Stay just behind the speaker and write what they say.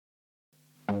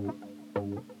This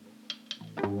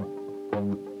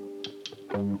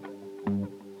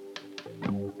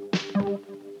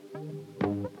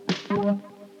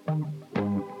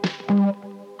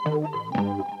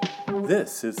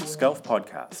is the Skelf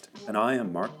Podcast, and I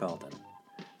am Mark Belden.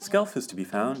 Skelf is to be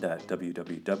found at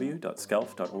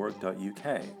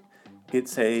www.skelf.org.uk.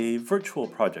 It's a virtual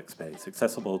project space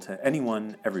accessible to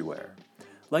anyone, everywhere.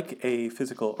 Like a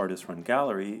physical artist-run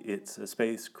gallery, it's a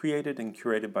space created and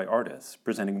curated by artists,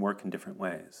 presenting work in different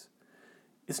ways.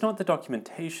 It's not the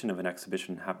documentation of an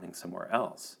exhibition happening somewhere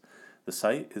else. The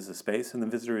site is the space and the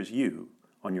visitor is you,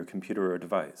 on your computer or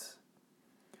device.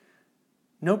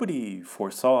 Nobody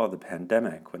foresaw the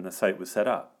pandemic when the site was set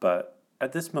up, but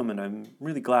at this moment I'm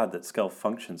really glad that Skelf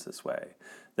functions this way,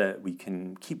 that we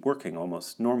can keep working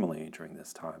almost normally during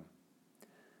this time.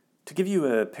 To give you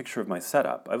a picture of my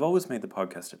setup, I've always made the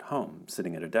podcast at home,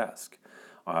 sitting at a desk.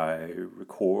 I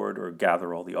record or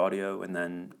gather all the audio and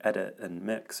then edit and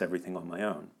mix everything on my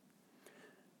own.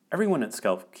 Everyone at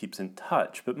Skelf keeps in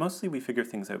touch, but mostly we figure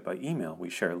things out by email. We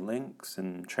share links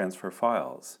and transfer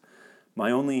files.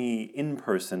 My only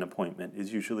in-person appointment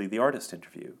is usually the artist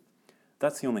interview.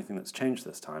 That's the only thing that's changed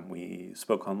this time. We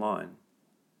spoke online.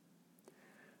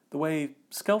 The way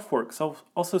Skelf works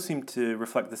also seemed to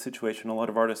reflect the situation a lot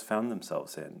of artists found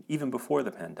themselves in, even before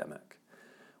the pandemic,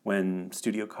 when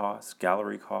studio costs,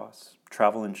 gallery costs,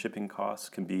 travel and shipping costs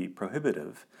can be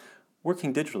prohibitive.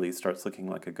 Working digitally starts looking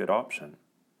like a good option.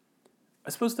 I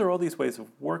suppose there are all these ways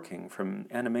of working, from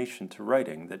animation to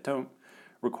writing, that don't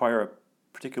require a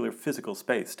particular physical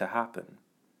space to happen.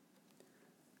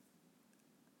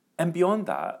 And beyond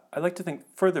that, I like to think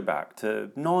further back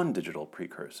to non-digital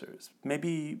precursors.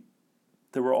 Maybe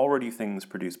there were already things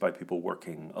produced by people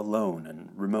working alone and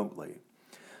remotely.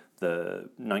 The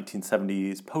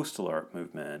 1970s postal art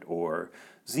movement, or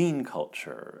zine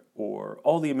culture, or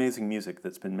all the amazing music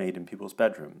that's been made in people's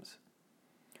bedrooms.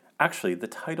 Actually, the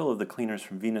title of the Cleaners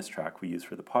from Venus track we use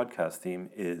for the podcast theme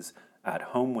is At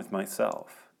Home with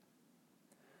Myself.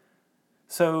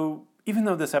 So, even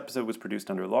though this episode was produced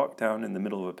under lockdown in the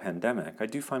middle of a pandemic, I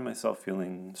do find myself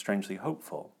feeling strangely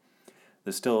hopeful.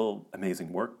 There's still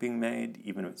amazing work being made,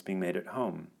 even if it's being made at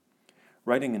home.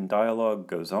 Writing and dialogue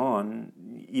goes on,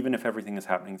 even if everything is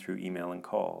happening through email and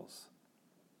calls.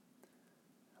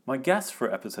 My guest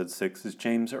for episode 6 is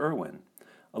James Irwin,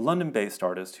 a London-based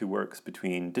artist who works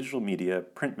between digital media,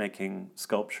 printmaking,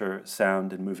 sculpture,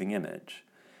 sound, and moving image.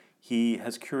 He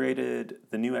has curated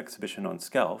the new exhibition on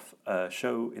Skelf, a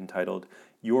show entitled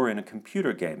You're in a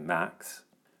Computer Game, Max.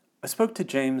 I spoke to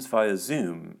James via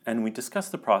Zoom, and we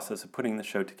discussed the process of putting the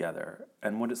show together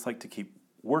and what it's like to keep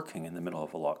working in the middle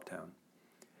of a lockdown.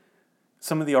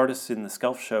 Some of the artists in the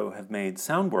Skelf show have made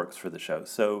soundworks for the show,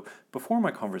 so before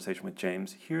my conversation with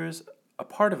James, here's a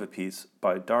part of a piece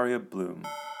by Daria Bloom.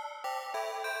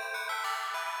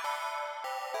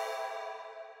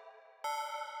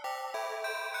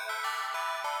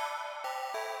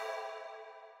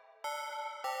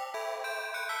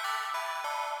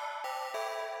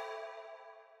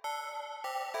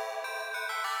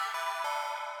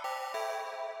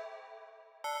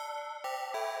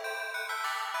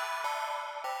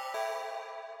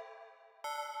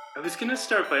 I was going to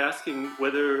start by asking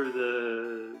whether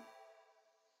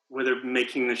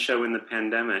making the show in the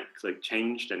pandemic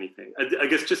changed anything. I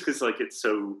guess just because it's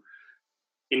so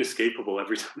inescapable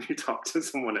every time you talk to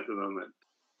someone at the moment.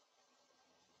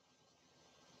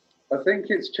 I think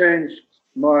it's changed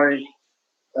my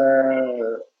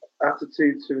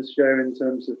attitude to the show in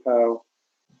terms of how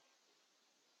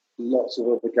lots of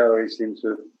other galleries seem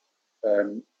to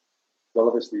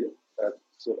obviously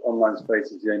sort of online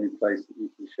space is the only place that you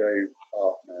can show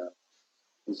art now,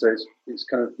 and so it's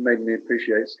kind of made me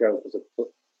appreciate Skelf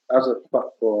as a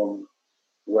platform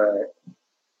where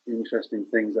interesting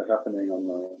things are happening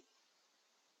online,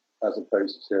 as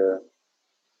opposed to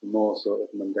more sort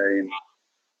of mundane,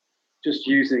 just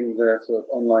using the sort of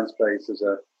online space as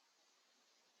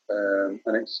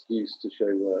an excuse to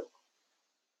show work.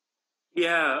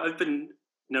 Yeah, I've been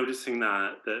noticing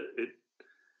that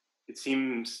it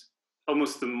seems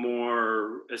almost the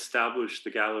more established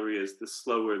the gallery is, the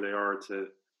slower they are to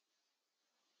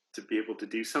be able to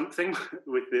do something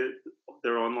with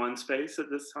their online space at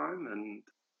this time. And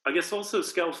I guess also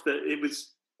Skelf, that it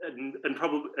was, and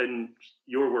probably, and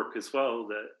your work as well,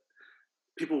 that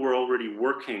people were already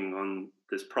working on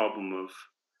this problem of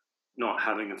not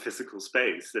having a physical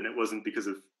space, and it wasn't because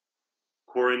of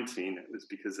quarantine, it was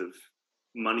because of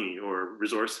money or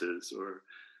resources or...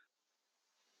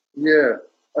 Yeah,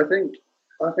 I think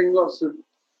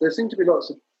there seem to be lots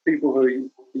of people who are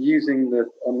using the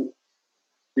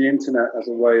internet as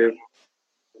a way of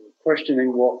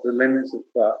questioning what the limits of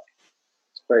that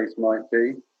space might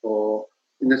be, or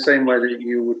in the same way that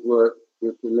you would work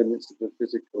with the limits of the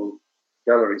physical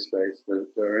gallery space,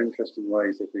 there are interesting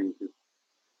ways, I think, of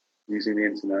using the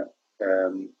internet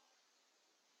and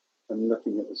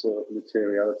looking at the sort of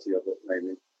materiality of it,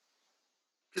 maybe.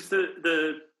 Because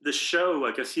the show,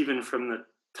 I guess, even from the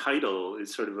title,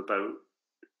 is sort of about,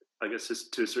 I guess,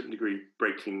 just to a certain degree,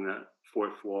 breaking that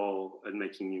fourth wall and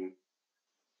making you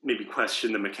maybe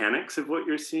question the mechanics of what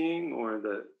you're seeing, or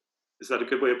is that a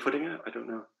good way of putting it? I don't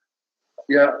know.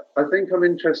 Yeah, I think I'm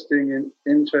interested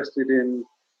in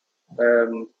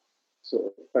sort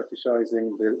of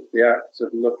fetishizing the act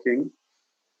of looking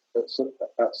at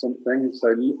something.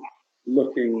 So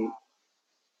looking,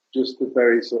 just the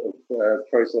very sort of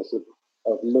process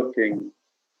of looking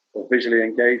or visually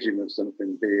engaging with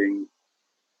something being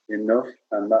enough,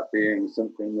 and that being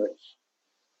something which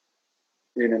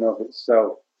in and of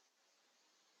itself,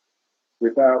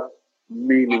 without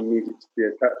meaning needed to be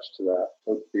attached to that,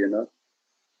 would be enough.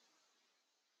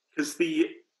 Because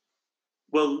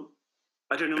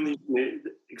I don't know if you can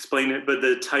explain it, but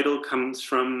the title comes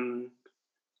from,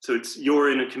 so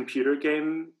you're in a computer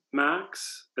game,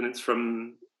 Max, and it's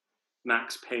from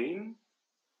Max Payne?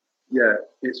 Yeah,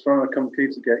 it's from a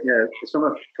computer game. Yeah, it's from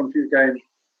a computer game,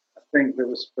 I think, that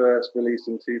was first released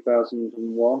in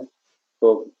 2001,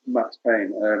 called Max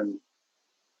Payne.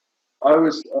 I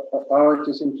was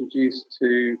just introduced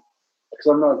to, because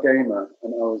I'm not a gamer,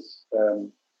 and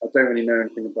I don't really know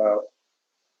anything about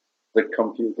the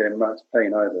computer game Max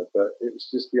Payne either, but it was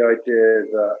just the idea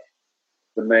that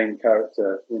the main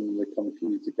character in the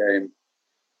computer game,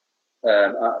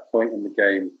 at a point in the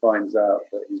game, finds out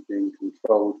that he's being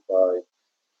controlled by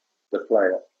the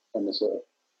player, and the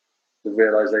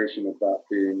realization of that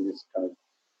being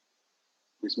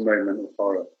this moment of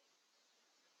horror.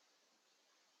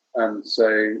 And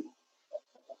so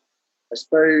I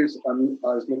suppose I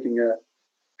was looking at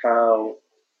how,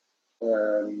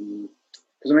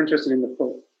 because I'm interested in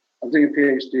I'm doing a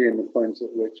PhD in the point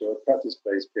at which, or a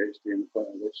practice-based PhD in the point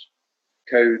at which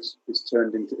code is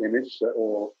turned into image,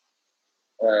 or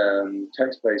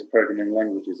text-based programming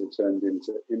languages are turned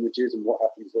into images, and what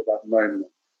happens at that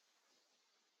moment.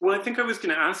 Well, I think I was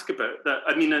going to ask about that.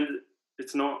 I mean,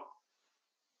 it's not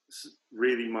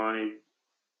really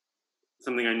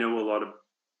something I know a lot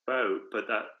about, but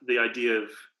that the idea of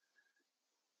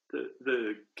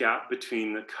the gap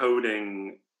between the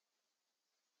coding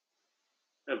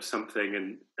of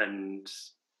something and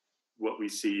what we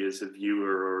see as a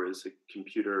viewer or as a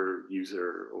computer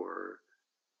user, or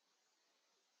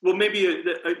maybe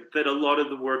that a lot of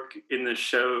the work in the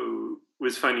show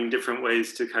was finding different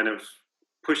ways to kind of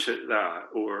push at that,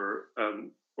 or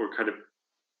kind of,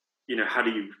 how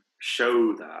do you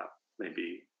show that,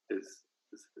 maybe is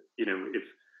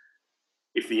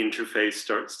if the interface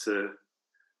starts to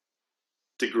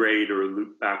degrade or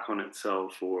loop back on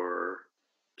itself or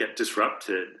get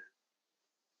disrupted,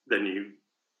 then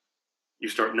you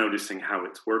start noticing how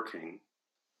it's working.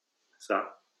 Is that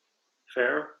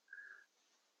fair?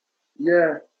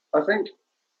 Yeah, I think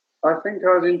I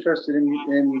was interested in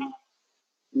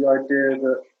the idea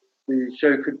that the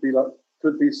show could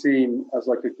be seen as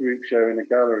like a group show in a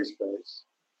gallery space,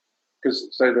 because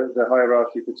so that the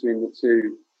hierarchy between the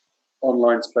two,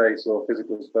 online space or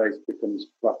physical space, becomes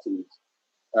flattened,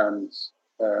 and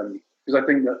because I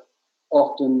think that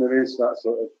often there is that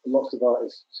sort of, lots of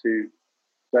artists who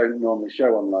don't normally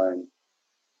show online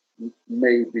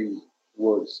maybe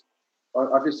would.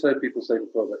 I've just heard people say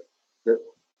before that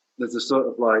there's a sort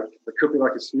of like, there could be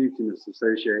like a sneakiness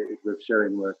associated with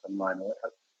showing work online, or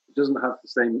it doesn't have the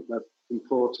same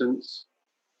importance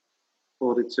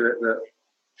afforded to it that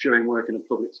showing work in a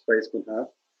public space can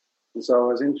have. And so I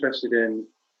was interested in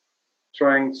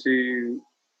trying to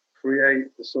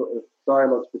create the sort of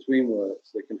dialogues between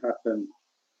works that can happen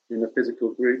in a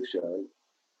physical group show,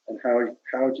 and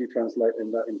how do you translate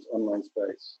that into online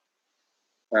space?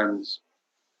 And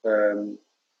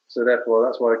so therefore,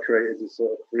 that's why I created this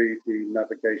sort of 3D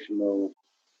navigational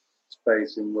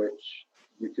space in which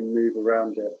you can move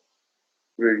around it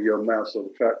through your mouse or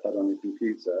the trackpad on your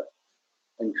computer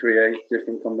and create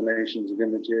different combinations of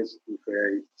images, and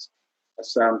create a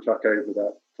soundtrack over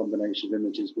that combination of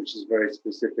images, which is very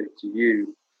specific to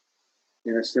you,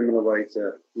 in a similar way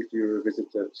to if you were a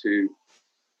visitor to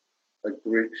a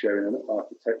group show in an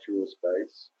architectural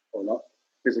space, or not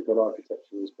physical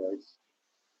architectural space.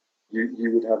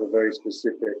 You would have a very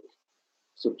specific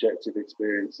subjective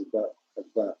experience of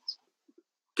that.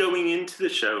 Going into the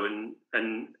show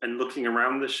and looking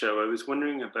around the show, I was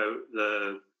wondering about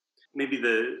the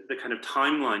kind of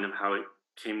timeline of how it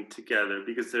came together,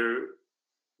 because there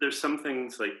there's some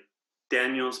things like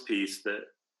Daniel's piece that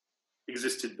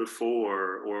existed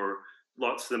before, or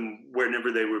lots of them,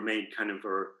 whenever they were made, kind of,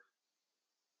 or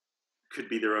could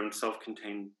be their own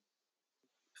self-contained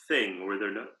thing, or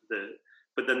they're not the.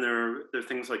 But then there are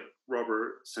things like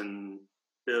Robert's and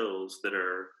Bill's that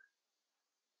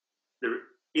they're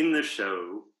in the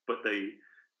show, but they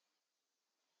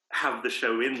have the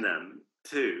show in them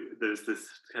too. There's this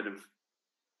kind of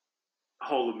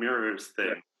Hall of Mirrors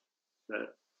thing.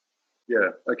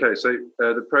 Yeah. Okay. So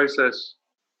the process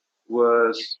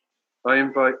was I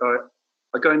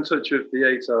got in touch with the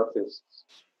 8 artists,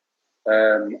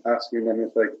 asking them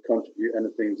if they could contribute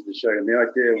anything to the show, and the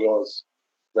idea was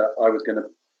that I was going to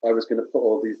put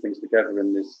all these things together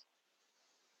in this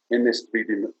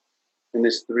 3D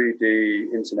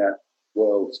internet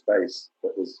world space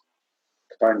that was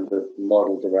kind of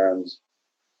modelled around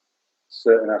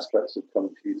certain aspects of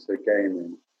computer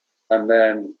gaming, and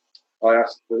then I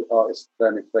asked the artists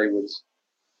then if they would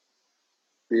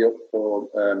be up for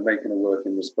making a work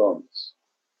in response.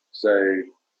 So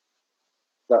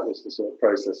that was the sort of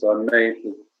process. I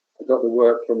got the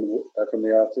work from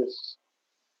the artists,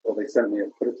 or they sent me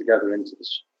it, put it together into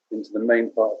the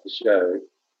main part of the show,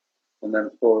 and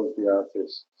then 4 of the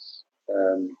artists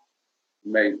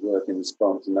made work in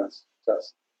response, and that's the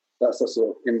sort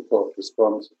of input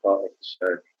response part of the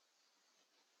show.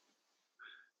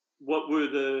 What were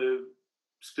the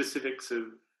specifics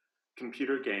of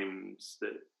computer games?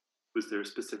 Was there a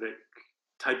specific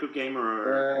type of game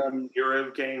or era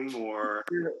of game, or?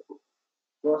 Yeah.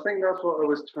 Well, I think that's what I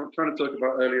was trying to talk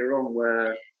about earlier on,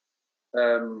 where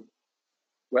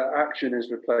action is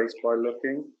replaced by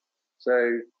looking.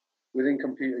 So within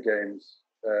computer games,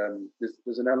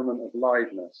 there's an element of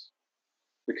liveness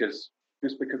because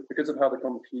of how the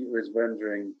computer is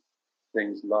rendering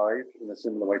things live in a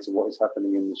similar way to what is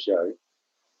happening in the show.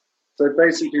 So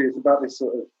basically, it's about this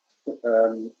sort of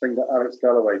thing that Alex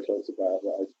Galloway talks about,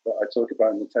 that I talk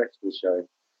about in the text of the show,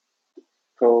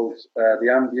 called the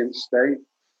ambient state,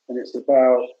 and it's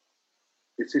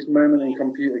this moment in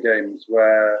computer games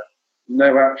where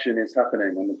no action is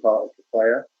happening on the part of the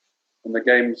player, and the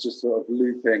game is just sort of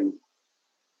looping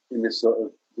in this sort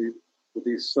of with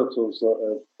these subtle sort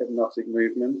of hypnotic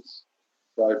movements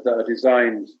that are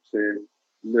designed to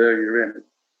lure you in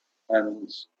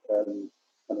and kind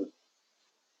of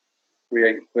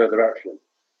create further action.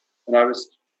 And I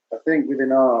think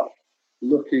within art,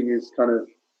 looking is kind of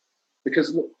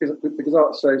because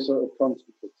art's so sort of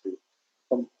contemplative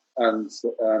and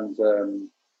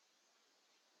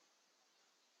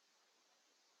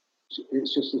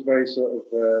it's just a very sort of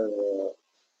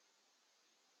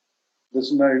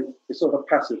it's sort of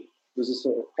passive. There's a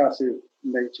sort of passive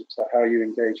nature to how you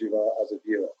engage with art as a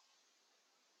viewer.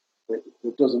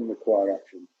 It doesn't require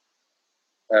action.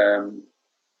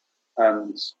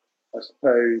 And I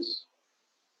suppose,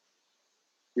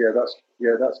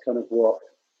 that's kind of what.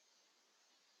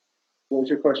 What was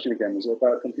your question again? Was it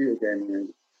about computer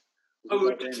gaming?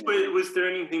 Was there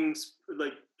anything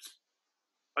like,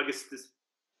 I guess, the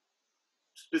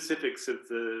specifics of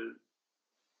the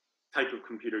type of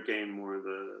computer game or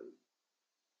the?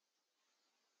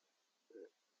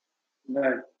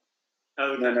 No.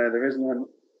 Oh, okay. No, there isn't.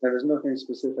 There is nothing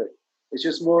specific. It's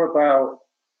just more about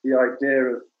the idea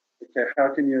of, okay, how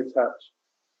can you attach?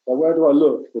 Well, where do I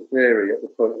look for theory at the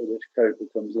point at which code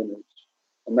becomes image?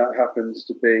 And that happens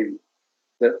to be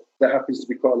there happens to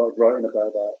be quite a lot of writing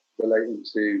about that relating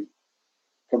to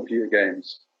computer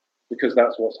games, because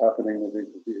that's what's happening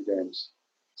within computer games.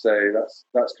 So that's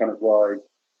kind of why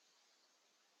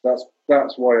that's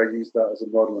why I use that as a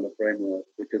model and a framework,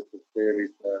 because the theory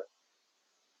is there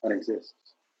and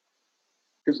exists.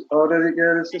 Because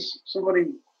there's this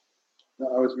somebody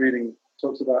that I was reading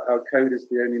talks about how code is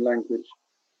the only language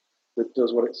that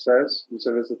does what it says, and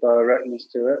so there's a directness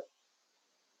to it.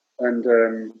 And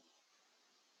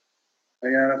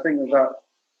I think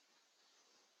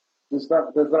there's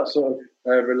that sort of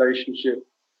relationship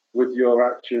with your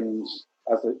actions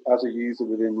as a user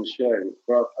within the show.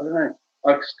 But I don't know.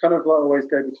 I kind of always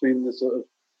go between the sort of,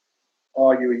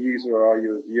 are you a user or are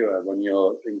you a viewer when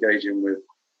you're engaging with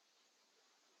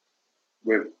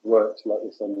works like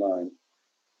this online?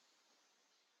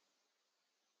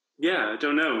 Yeah, I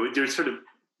don't know. You're sort of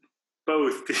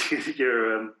both.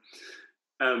 You're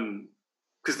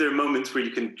because there are moments where you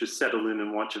can just settle in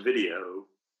and watch a video,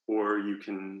 or you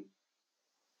can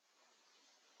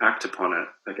act upon it,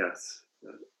 I guess.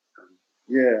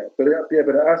 But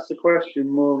it asks the question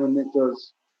more than it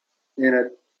does in a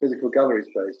physical gallery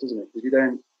space, doesn't it? Because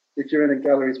if you're in a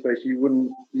gallery space, you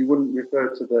wouldn't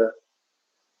refer to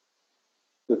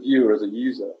the viewer as a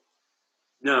user.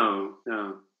 No.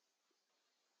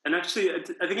 And actually,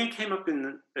 I think it came up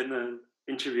in the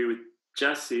interview with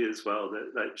Jessie as well,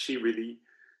 that she really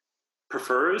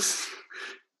prefers,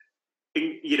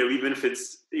 even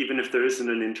if there isn't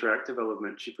an interactive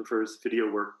element, she prefers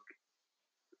video work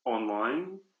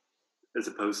online as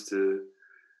opposed to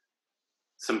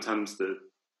sometimes there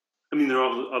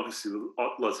are obviously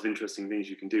lots of interesting things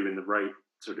you can do in the right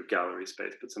sort of gallery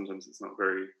space, but sometimes it's not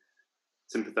very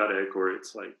sympathetic, or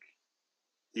it's like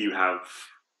you have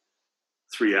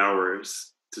 3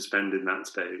 hours to spend in that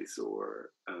space,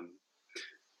 or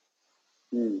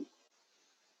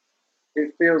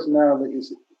It feels now that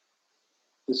it's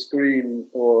the screen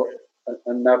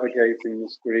and navigating the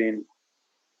screen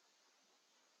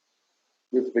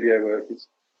with video work.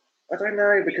 I don't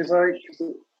know, because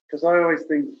I always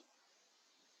think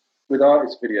with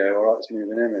artist video or artist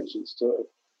moving image, it's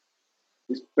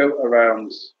built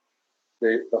around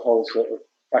the whole sort of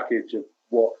package of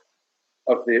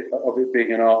it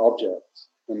being an art object,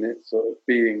 and it sort of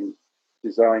being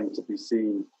designed to be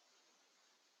seen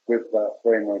with that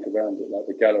framework around it, like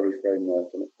the gallery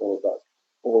framework and all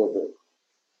of it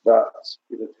that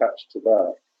is attached to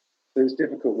that. So it's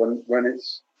difficult when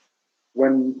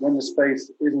the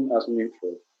space isn't as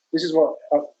neutral. This is what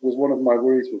was one of my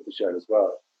worries with the show as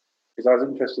well, because I was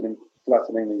interested in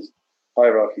flattening these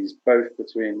hierarchies, both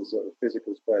between the sort of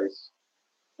physical space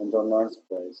and online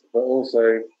space, but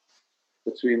also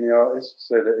between the artists,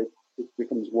 so that it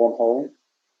becomes one whole,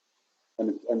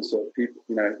 and sort of people,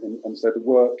 and so the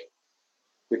work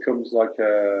becomes like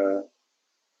an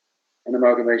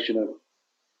amalgamation of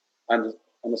and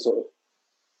a sort of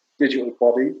digital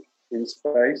body in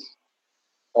space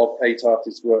of 8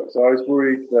 artists' work. So I was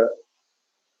worried that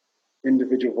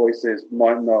individual voices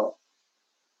might not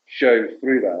show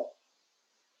through that,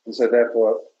 and so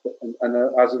therefore, and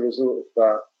as a result of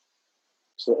that,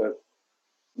 sort of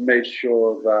made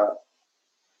sure that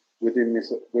within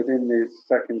this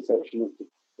second section of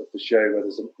the show, where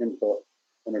there's an input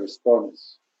and a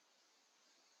response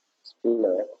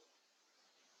split,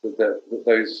 that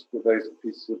those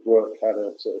pieces of work had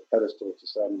a sort of pedestal to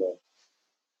stand on.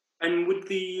 And would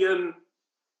the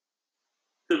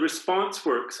response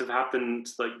works have happened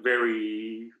like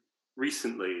very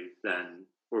recently then,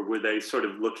 or were they sort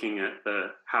of looking at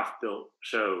the half-built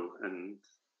show and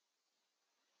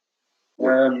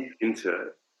into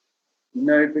it?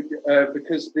 No,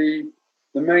 because the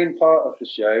main part of the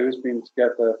show has been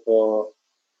together for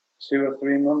 2 or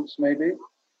 3 months, maybe.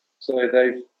 So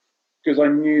because I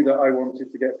knew that I wanted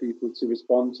to get people to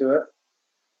respond to it.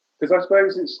 Because I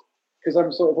suppose it's because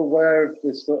I'm sort of aware of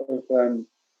this sort of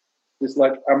this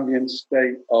like ambient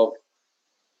state of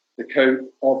the code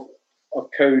of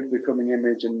code becoming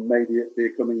image, and maybe it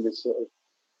becoming this sort of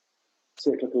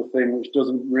cyclical thing, which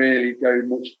doesn't really go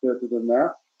much further than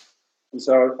that. And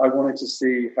so I wanted to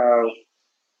see how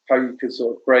you could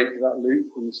sort of break that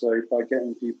loop. And so by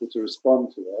getting people to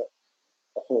respond to it,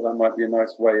 I thought that might be a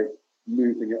nice way of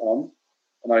moving it on.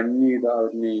 And I knew that I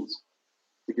would need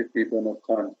to give people enough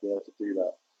time to be able to do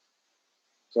that.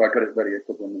 So I got it ready a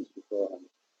couple of months beforehand.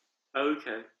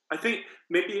 Okay. I think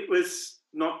maybe it was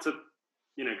not to,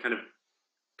 kind of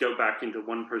go back into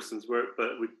one person's work,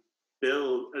 but with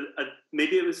Bill,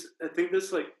 maybe it was, I think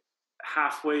this like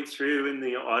halfway through in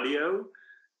the audio,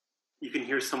 you can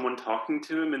hear someone talking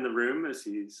to him in the room as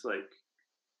he's like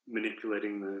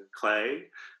manipulating the clay.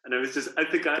 And I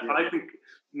think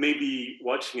maybe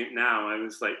watching it now, I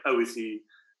was like, oh, is he,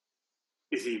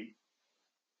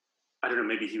 I don't know,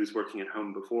 maybe he was working at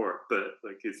home before, but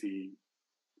like, is he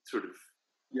sort of...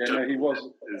 Yeah, no, he was.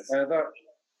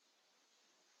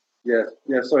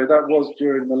 Sorry, that was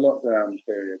during the lockdown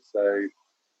period. So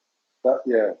that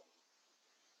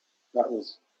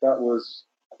was,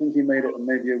 I think he made it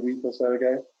maybe a week or so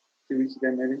ago, 2 weeks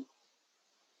ago, maybe.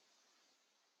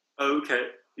 Okay,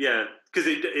 yeah, because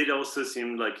it also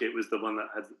seemed like it was the one that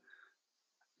had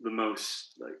the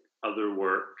most like other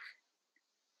work,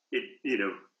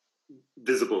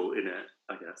 visible in it,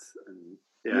 I guess. And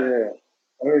yeah,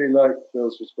 I really liked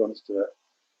Bill's response to it.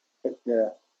 But yeah,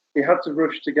 he had to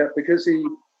rush to get, because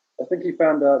I think he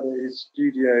found out that his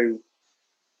studio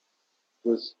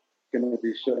was going to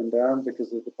be shutting down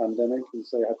because of the pandemic, and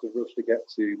so he had to rush to get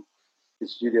to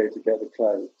his studio to get the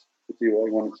clay to do what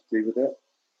he wanted to do with it.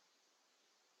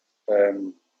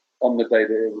 On the day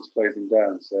that it was closing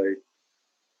down. So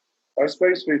I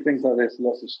suppose through things like this,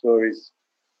 lots of stories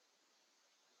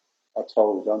are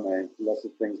told, aren't they? Lots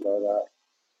of things like that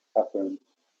happen.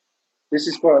 This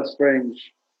is quite a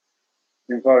strange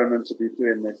environment to be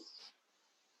doing this.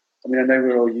 I mean, I know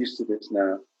we're all used to this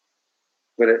now,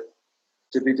 but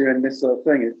to be doing this sort of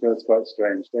thing, it feels quite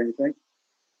strange, don't you think?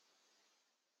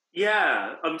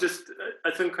 Yeah,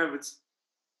 I think I was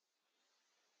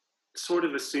sort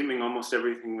of assuming almost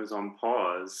everything was on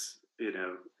pause, the,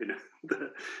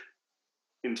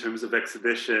 in terms of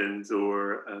exhibitions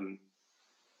or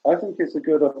I think it's a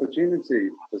good opportunity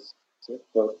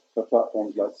for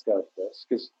platforms like Scoutfest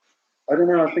because I don't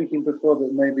know. I was thinking before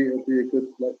that maybe it would be a good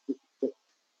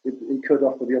it could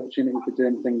offer the opportunity for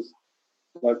doing things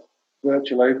like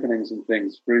virtual openings and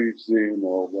things through Zoom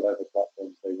or whatever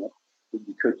platforms they want that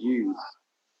you could use.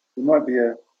 It might be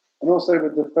and also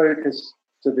with the focus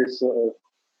to this sort of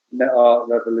net art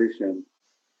revolution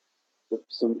that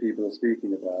some people are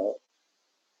speaking about,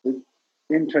 the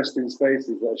interesting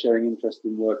spaces that are showing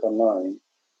interesting work online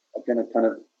are going to kind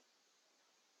of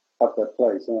have their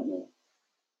place, aren't they?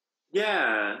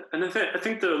 yeah, and I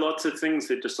think there are lots of things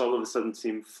that just all of a sudden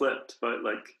seem flipped, but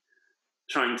like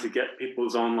trying to get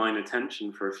people's online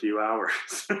attention for a few hours.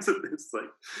 It's like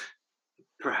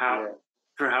perhaps Yeah.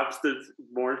 perhaps there's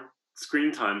more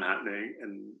screen time happening,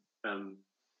 and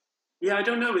yeah, I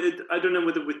don't know. I don't know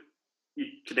whether you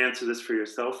could answer this for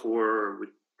yourself or with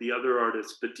the other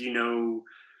artists, but do you know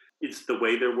it's the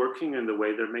way they're working and the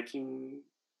way they're making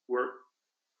work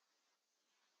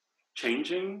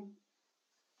changing?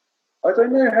 I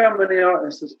don't know how many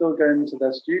artists are still going to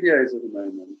their studios at the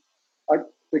moment.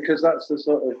 Because that's the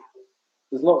sort of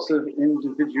there's lots of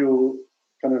individual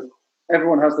kind of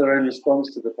everyone has their own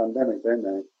response to the pandemic, don't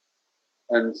they?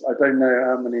 And I don't know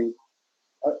how many.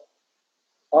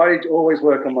 I always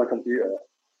work on my computer,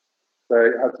 so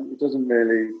it doesn't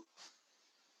really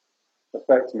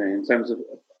affect me in terms of.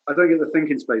 I don't get the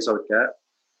thinking space I would get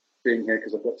being here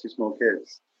because I've got two small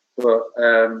kids. But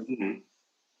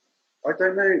I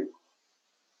don't know.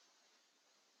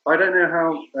 I don't know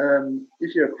how.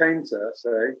 If you're a painter,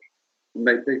 say, and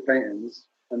make big paintings,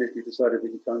 and if you decided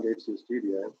that you can't go to a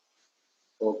studio,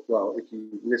 or well, if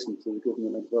you listen to the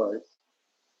government advice,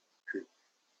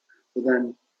 but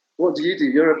then what do?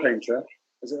 You're a painter.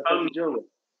 Has it affected your work?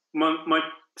 My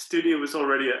studio was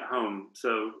already at home,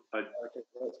 so Okay,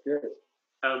 that's good.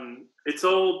 It's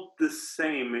all the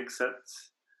same except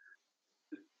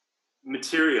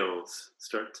materials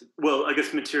start to I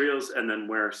guess materials and then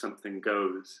where something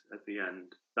goes at the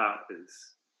end. That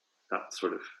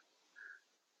sort of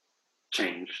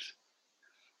changed.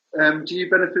 Do you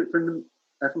benefit from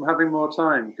having more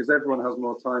time because everyone has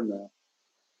more time now?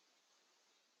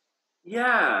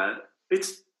 Yeah,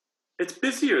 it's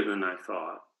busier than I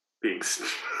thought being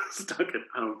stuck at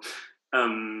home.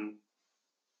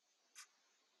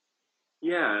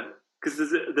 Yeah, because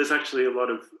there's actually a lot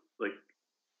of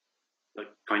like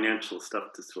financial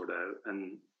stuff to sort out,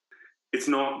 and it's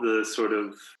not the sort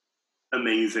of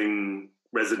amazing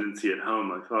residency at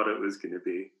home I thought it was going to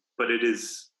be, but it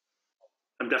is.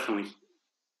 I'm definitely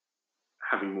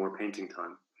having more painting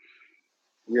time.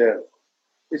 Yeah,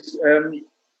 it's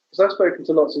because I've spoken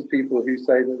to lots of people who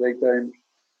say that they don't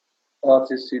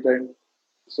artists who don't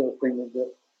sort of think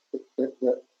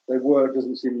that their work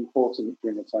doesn't seem important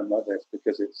during a time like this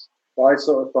because it's. I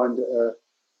sort of find it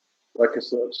like a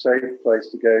sort of safe place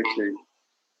to go to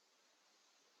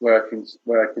where I can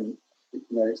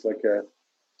it's like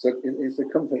it's a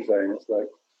comfort zone. It's like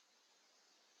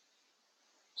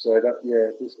so that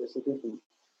it's a different.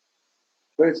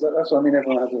 But that's what I mean.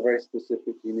 Everyone has a very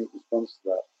specific, unique response to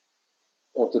that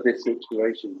or to this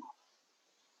situation.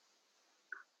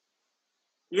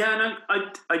 Yeah,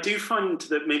 and I do find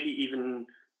that maybe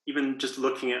even just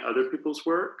looking at other people's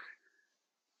work,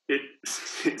 it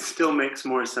it still makes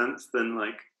more sense than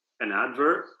like an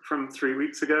advert from 3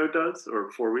 weeks ago does,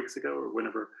 or 4 weeks ago, or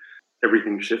whenever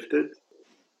everything shifted.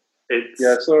 I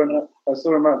saw a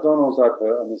McDonald's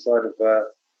advert on the side of their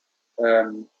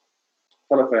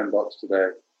telephone box today,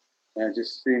 and it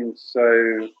just seemed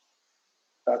so.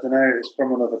 I don't know. It's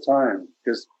from another time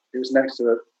because it was next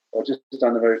to it, or just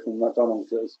down the road from McDonald's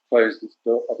that was closed. It's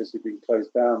obviously been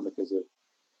closed down because of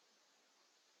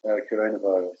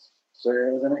coronavirus. So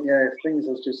things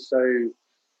are just so.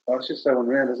 Oh, it's just so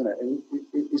unreal, isn't it?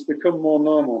 It's become more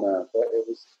normal now, but it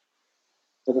was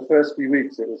for the first few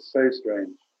weeks. It was so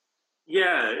strange.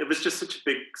 Yeah, it was just such a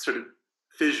big sort of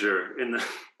fissure in the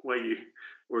way you,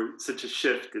 or such a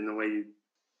shift in the way you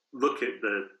look at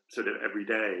the sort of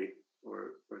everyday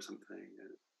or something.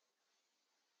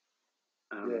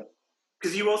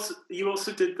 Because you also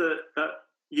did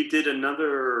you did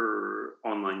another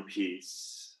online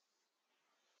piece,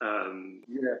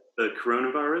 the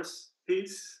coronavirus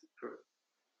piece.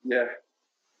 Yeah.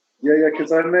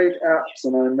 Because I make apps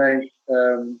and I make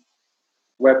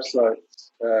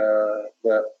websites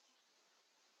that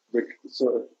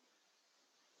sort of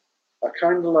are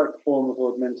kind of like a form of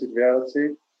augmented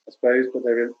reality, I suppose, but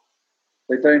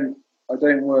they don't. I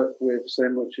don't work with so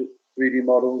much 3D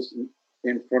models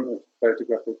in front of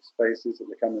photographic spaces that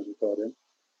the camera's recording.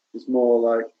 It's more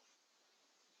like,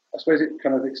 I suppose it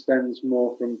kind of extends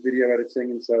more from video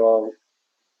editing, and so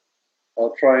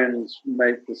I'll try and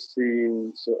make the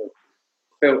scene sort of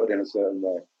filtered in a certain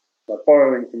way, like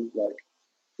borrowing from like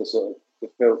the sort of the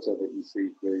filter that you see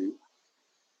through,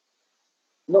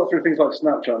 not through things like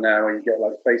Snapchat now, where you get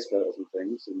like face filters and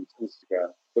things, and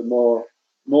Instagram, but more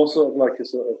sort of like a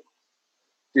sort of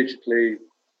digitally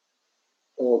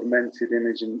augmented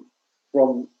image and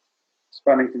from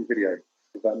spanning from video.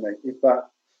 If that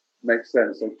makes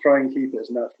sense, so try and keep it as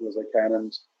natural as I can,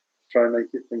 and try and make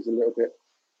things a little bit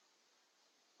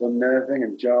unnerving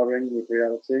and jarring with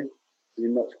reality.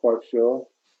 You're not quite sure,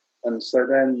 and so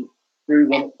then through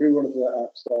one of the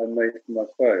apps that I made from my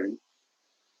phone,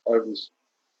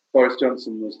 Boris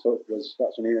Johnson was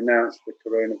that's when he announced the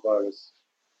coronavirus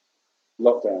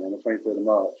lockdown on the 23rd of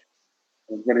March,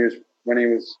 and when he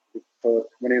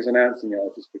was announcing it, I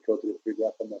just recorded it through the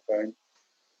app on my phone,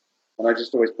 and I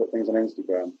just always put things on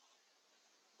Instagram,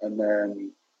 and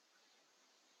then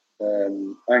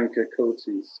Anka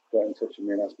Kultis got in touch with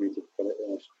me and asked me to put it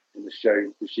in the show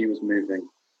because she was moving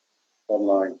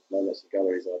online, like lots of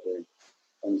galleries are doing.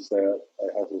 And so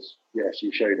I had this,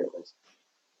 she showed it basically.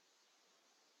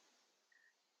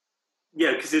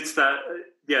 Yeah, because it's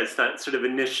that sort of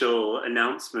initial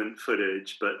announcement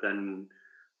footage, but then,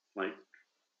 like,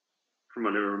 from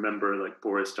what I remember, like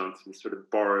Boris Johnson sort of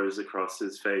bars across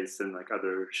his face and like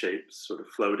other shapes sort of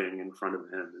floating in front of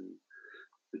him, and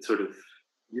it's sort of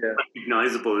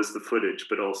recognizable as the footage,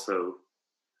 but also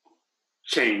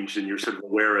changed, and you're sort of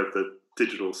aware of the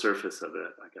digital surface of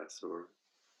it, I guess, or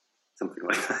something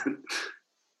like that.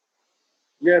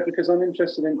 Yeah, because I'm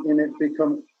interested in it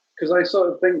because I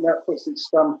sort of think that puts its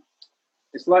stamp.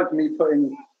 It's like me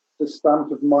putting the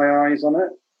stamp of my eyes on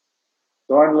it.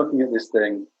 So I'm looking at this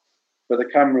thing, but the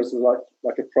cameras are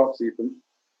like a proxy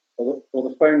or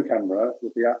the phone camera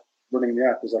with the app running the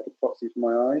app is like a proxy for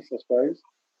my eyes, I suppose.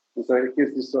 And so it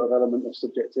gives this sort of element of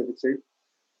subjectivity.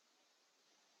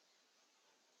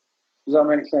 Does that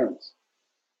make sense?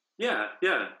 Yeah,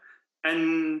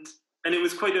 and it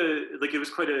was quite a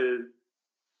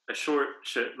short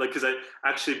shit, like, because I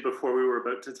actually, before we were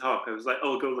about to talk, I was like,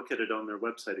 oh, go look at it on their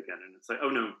website again, and it's like, oh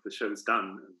no, the show's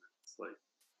done, and it's like,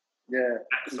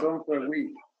 it's on for a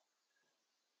week.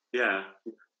 Yeah,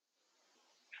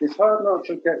 it's hard not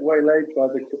to get waylaid by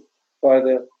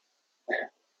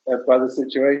the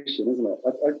situation, isn't it?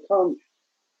 I can't.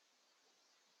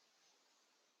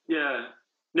 Yeah,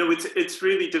 no, it's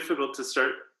really difficult to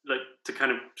start, like, to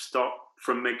kind of stop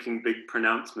from making big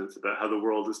pronouncements about how the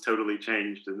world has totally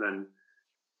changed, and then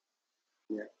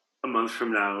a month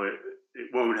from now it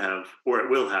won't have, or it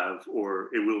will have, or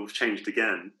it will have changed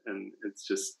again, and it's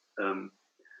just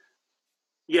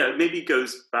it maybe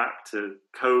goes back to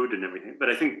code and everything, but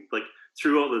I think, like,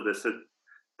 through all of this, I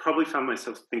probably found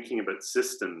myself thinking about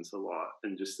systems a lot,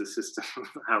 and just the system of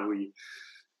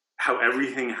how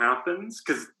everything happens,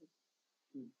 because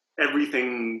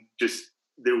everything just,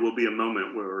 there will be a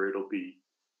moment where it'll be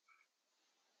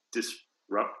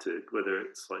disrupted, whether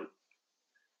it's like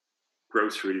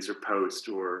groceries or post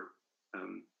or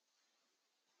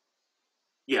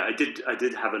I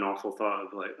did have an awful thought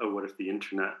of, like, oh, what if the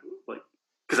internet, like,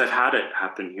 because I've had it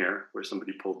happen here where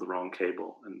somebody pulled the wrong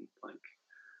cable, and, like,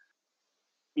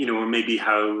 or maybe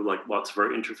how, like, lots of our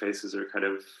interfaces are kind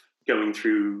of going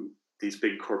through these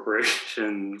big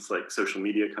corporations like social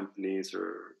media companies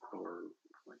or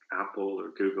like Apple or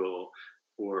Google,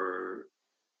 or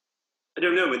I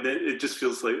don't know, and it just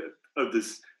feels like at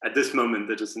this moment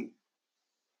that doesn't.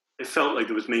 It felt like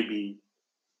there was maybe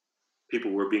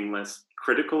people were being less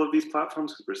critical of these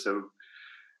platforms because we're so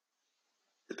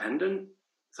dependent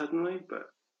suddenly, but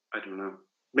I don't know.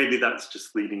 Maybe that's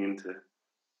just leading into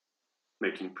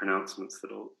making pronouncements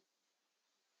that'll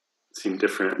seem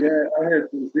different. Yeah, I heard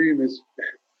that Zoom is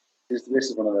this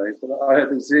is one of those, but I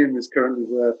heard that Zoom is currently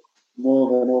worth more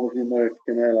than all of the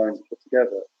American airlines put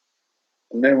together.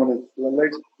 And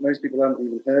most people haven't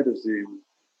even heard of Zoom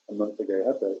a month ago,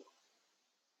 had they?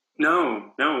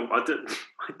 No,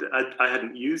 I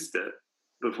hadn't used it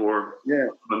before. Yeah,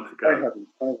 a month ago. I haven't.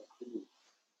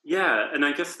 Yeah, and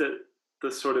I guess that the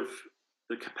sort of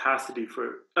the capacity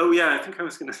for. Oh yeah, I think I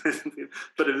was going to say something,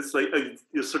 but it was like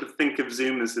you sort of think of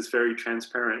Zoom as this very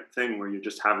transparent thing where you're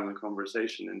just having a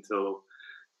conversation until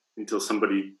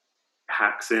somebody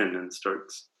hacks in and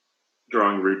starts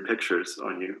drawing rude pictures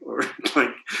on you, or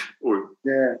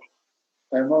yeah.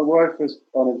 And my wife was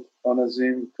on a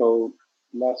Zoom call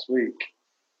last week.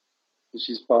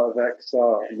 She's part of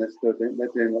XR, and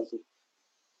they're doing lots of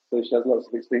So she has lots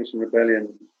of Extinction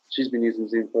Rebellion. She's been using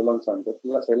Zoom for a long time. But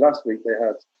let's say last week they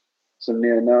had some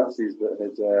neo-Nazis that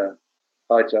had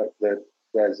hijacked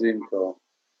their Zoom call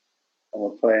and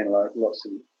were playing like lots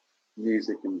of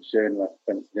music and showing like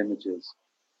offensive images.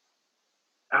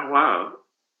 Oh wow!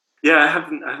 Yeah, I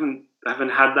haven't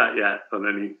had that yet on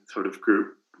any sort of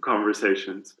group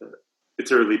conversations, but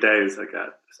it's early days, I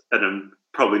guess, and I'm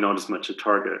probably not as much a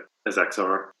target as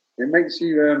XR. It makes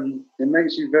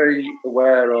you very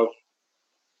aware of,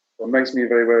 or makes me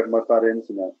very aware of my bad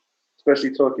internet,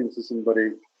 especially talking to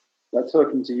somebody like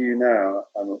talking to you now.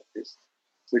 It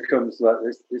becomes like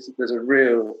there's a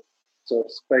real sort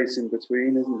of space in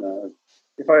between, isn't there?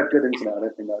 If I had good internet, I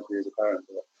don't think that would be as apparent.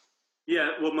 But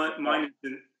yeah, well,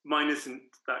 mine isn't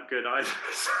that good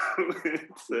either.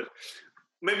 So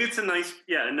maybe it's a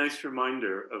nice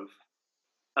reminder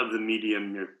of the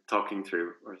medium you're talking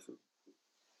through, or something.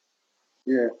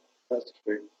 Yeah, that's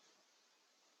true.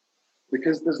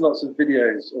 Because there's lots of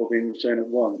videos all being shown at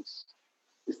once.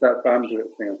 It's that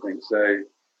bandwidth thing, I think. So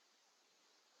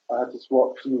I had to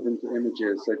swap some of them to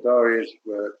images. So Daria's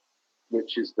work,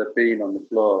 which is the bean on the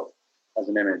floor as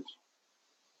an image,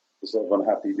 the sort of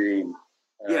unhappy bean.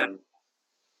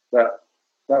 That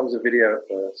was a video at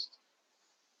first.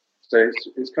 So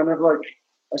it's kind of like,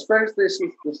 I suppose this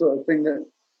is the sort of thing that,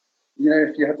 you know,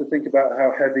 if you had to think about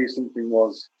how heavy something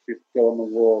was to go on the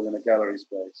wall in a gallery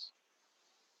space,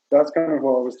 that's kind of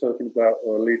what I was talking about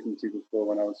or alluding to before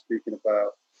when I was speaking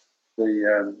about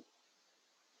the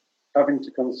having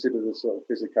to consider the sort of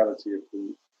physicality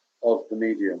of the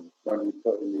medium when you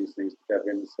put in these things together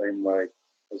in the same way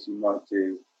as you might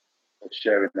do of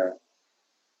sharing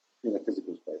in a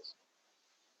physical space.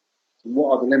 And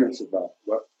what are the limits of that?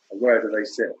 Where do they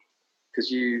sit?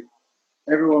 Because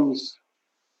everyone's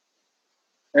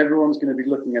going to be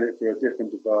looking at it through a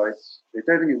different device. I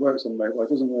don't think it works on mobile. It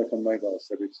doesn't work on mobile,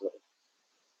 so we've sort of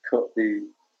cut the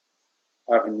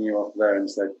avenue off there and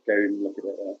said go and look at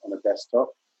it on a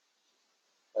desktop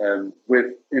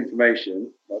with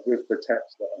information, like with the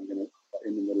text that I'm going to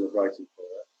in the middle of writing for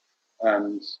it,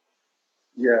 and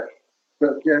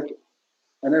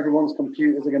and everyone's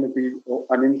computers are going to be,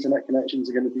 and internet connections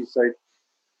are going to be so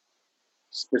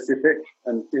specific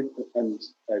and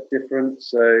different.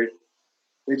 So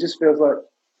it just feels like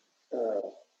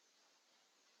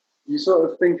you sort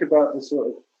of think about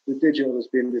the digital as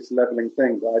being this leveling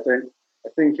thing, but I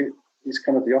think it is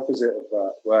kind of the opposite of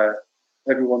that, where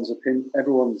everyone's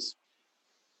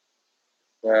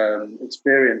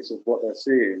experience of what they're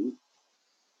seeing,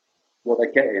 what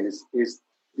they're getting is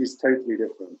totally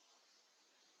different.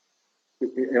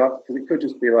 Because it could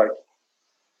just be like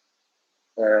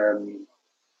the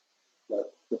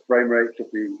frame rate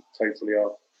could be totally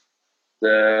off.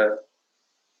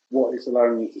 What it's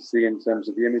allowing you to see in terms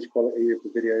of the image quality of the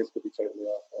videos could be totally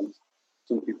off, and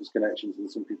some people's connections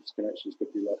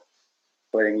could be like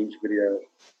playing each video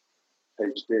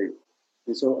HD.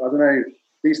 And so I don't know.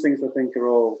 These things I think are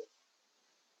all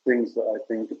things that I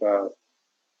think about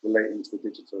relating to the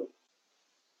digital,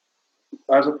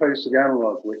 as opposed to the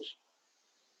analog, which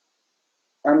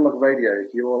analog radio.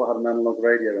 If you all had an analog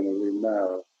radio in a room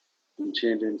now and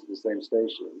tuned into the same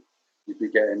station, you'd be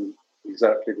getting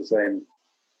exactly the same.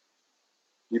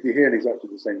 You'd be hearing exactly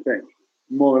the same thing,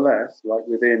 more or less, like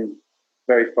within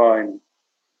very fine,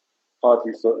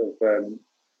 hardly sort of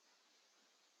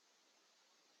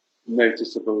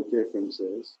noticeable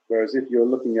differences. Whereas if you're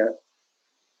looking at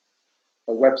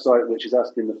a website which is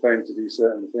asking the phone to do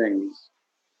certain things,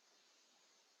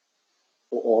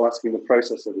 or asking the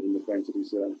processor within the phone to do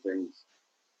certain things,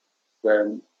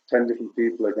 then 10 different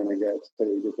people are going to get a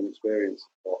totally different experience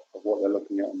of what they're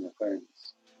looking at on their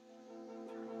phones.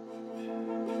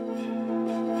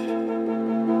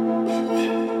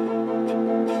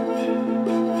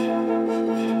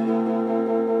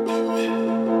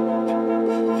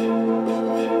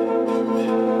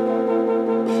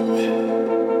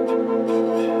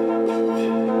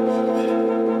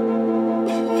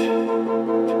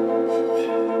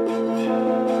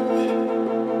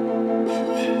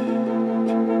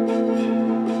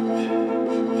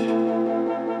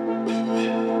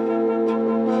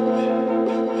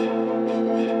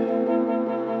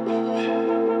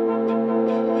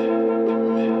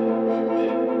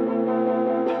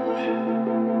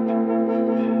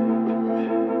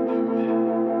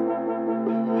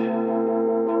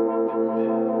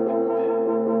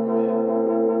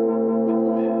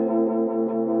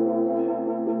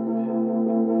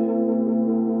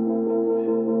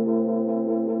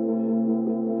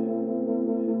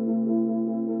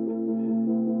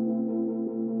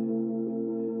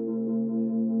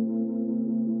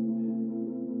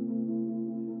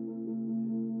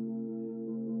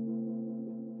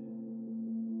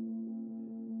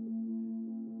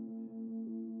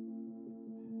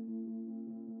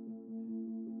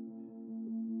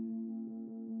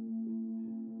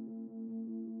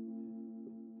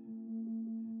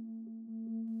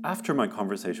 After my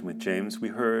conversation with James, we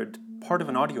heard part of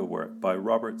an audio work by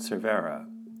Robert Cervera.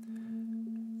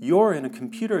 You're in a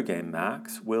Computer Game,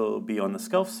 Max will be on the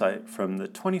Skelf site from the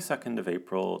 22nd of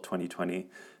April 2020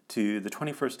 to the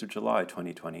 21st of July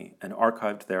 2020 and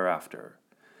archived thereafter.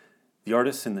 The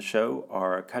artists in the show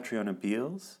are Catriona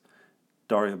Beals,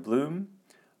 Daria Bloom,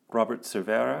 Robert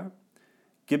Cervera,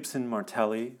 Gibson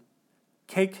Martelli,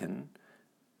 Kaken,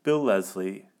 Bill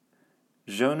Leslie,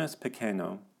 Jonas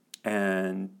Pequeno,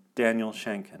 and Daniel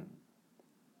Shankin.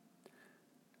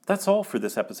 That's all for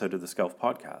this episode of the Skelf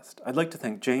Podcast. I'd like to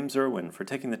thank James Irwin for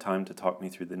taking the time to talk me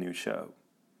through the new show.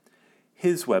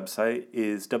 His website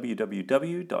is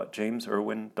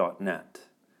www.jamesirwin.net.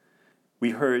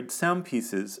 We heard sound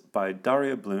pieces by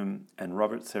Daria Bloom and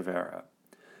Robert Cervera.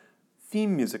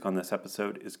 Theme music on this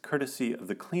episode is courtesy of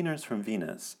the Cleaners from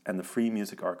Venus and the Free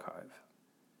Music Archive.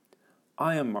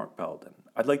 I am Mark Belden.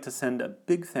 I'd like to send a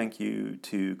big thank you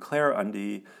to Claire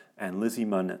Undy and Lizzie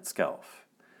Munn at Skelf.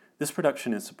 This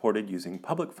production is supported using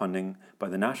public funding by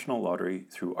the National Lottery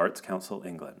through Arts Council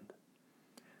England.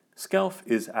 Skelf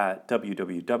is at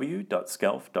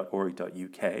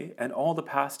www.skelf.org.uk and all the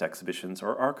past exhibitions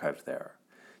are archived there.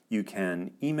 You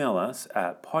can email us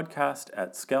at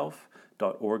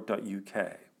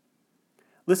podcast@skelf.org.uk.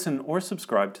 Listen or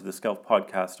subscribe to the Skelf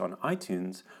Podcast on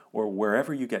iTunes or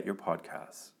wherever you get your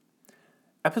podcasts.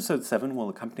 Episode 7 will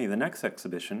accompany the next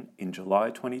exhibition in July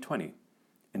 2020.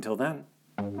 Until then.